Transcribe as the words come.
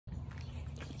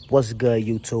What's good,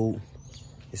 YouTube?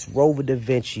 It's Rover Da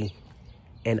Vinci,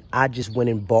 and I just went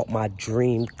and bought my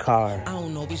dream car. I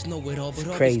don't always know it all, but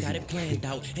always got it planned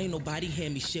out. Ain't nobody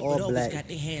hand me shit, but always got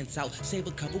their hands out. Save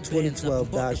a couple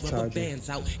 2012 Dodge Charger.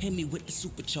 Hit me with the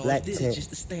supercharger. Black tint, just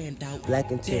to stand out. Black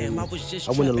interior.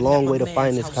 I went a long way to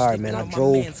find this car, man. I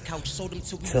drove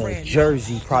to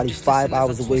Jersey, probably 5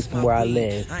 hours away from where I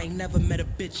live.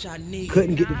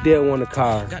 Couldn't get the deal on the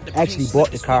car. Actually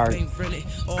bought the car.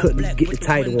 Couldn't get the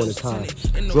title on the car.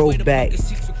 Drove back,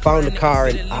 found the car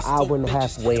in an hour and a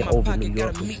half way over New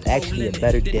York. It was actually a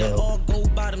better deal.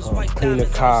 Cleaner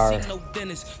car,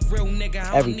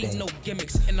 everything.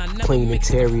 Clean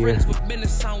interior.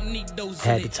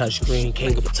 Had the touch screen,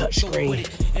 came with the touch screen.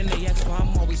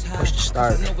 Push the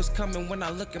start.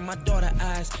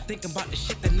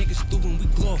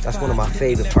 That's one of my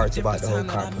favorite parts about the whole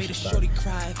car. Push the start.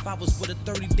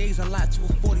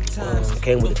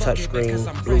 Came with the touch screen,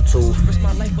 Bluetooth,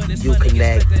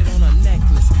 Uconnect.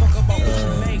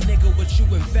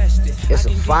 It's a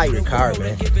fire car,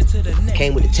 man.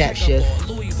 Came with the tap shift.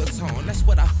 Do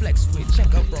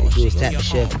his tap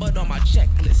shift.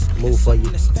 Move for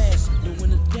you.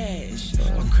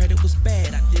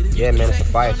 Yeah, man, it's a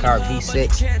fire car,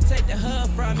 V6.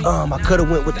 I could have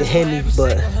went with the Hemi,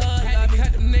 but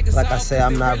like I said,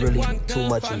 I'm not really too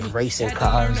much into racing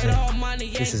cars, and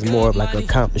this is more of like an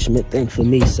accomplishment thing for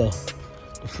me. So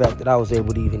the fact that I was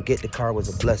able to even get the car was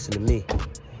a blessing to me.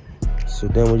 So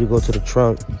then when you go to the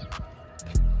trunk,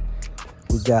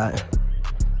 we got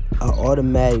an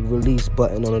automatic release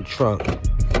button on the trunk.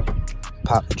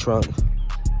 Pop the trunk.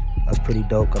 That's pretty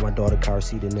dope. Got my daughter car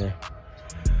seat in there.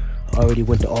 Already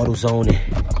went to AutoZone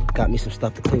and got me some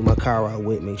stuff to clean my car out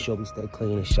with. Make sure we stay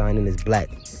clean and shining. It's black.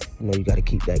 You know, you got to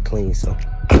keep that clean. So,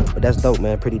 but that's dope,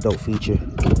 man. Pretty dope feature.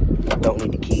 Don't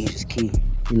need the keys. Just key,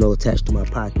 you know, attached to my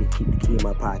pocket. Keep the key in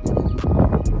my pocket.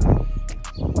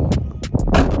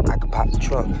 I can pop the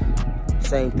trunk.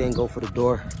 Same thing, go for the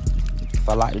door. If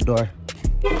I lock the door,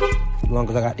 as long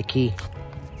as I got the key,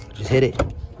 just hit it.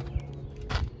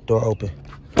 Door open.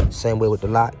 Same way with the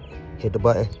lock. Hit the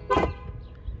button.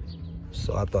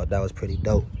 So I thought that was pretty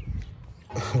dope.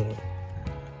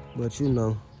 But you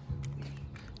know,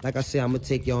 like I said, I'm gonna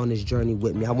take y'all on this journey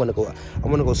with me. I wanna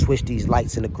go switch these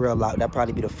lights in the grill out. That'll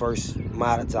probably be the first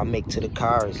mod I make to the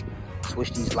cars.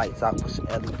 Switch these lights out, put some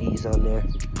LEDs on there.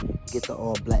 Get the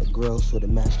all black grill so to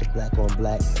match the black on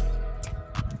black.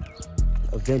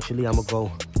 Eventually, I'm gonna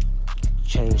go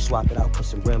swap it out, put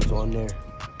some rims on there.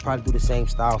 Probably do the same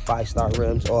style, 5-star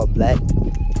rims, all black.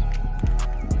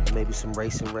 Maybe some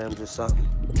racing rims or something.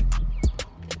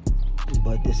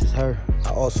 But this is her.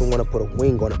 I also want to put a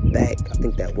wing on the back. I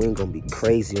think that wing gonna be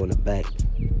crazy on the back.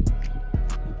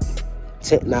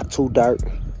 Tint not too dark.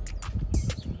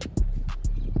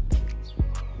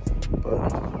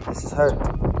 But this is her.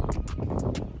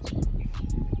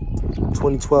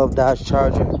 2012 Dodge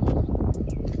Charger.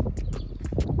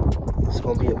 It's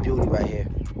gonna be a beauty right here.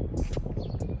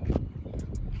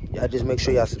 Y'all just make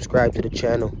sure y'all subscribe to the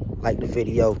channel, like the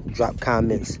video, drop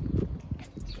comments.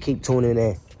 Keep tuning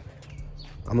in.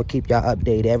 I'm gonna keep y'all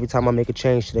updated. Every time I make a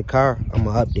change to the car, I'm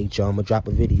gonna update y'all. I'm gonna drop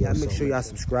a video. Make sure y'all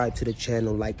subscribe to the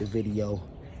channel, like the video,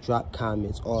 drop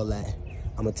comments, all that.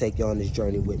 I'm gonna take y'all on this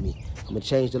journey with me. I'm gonna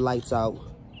change the lights out.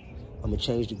 I'm gonna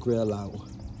change the grill out.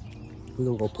 We're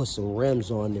gonna go put some rims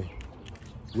on there.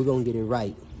 We're gonna get it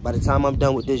right. By the time I'm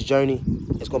done with this journey,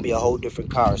 it's gonna be a whole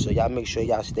different car. So y'all make sure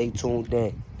y'all stay tuned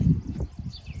in.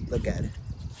 Look at it,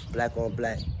 black on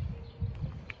black.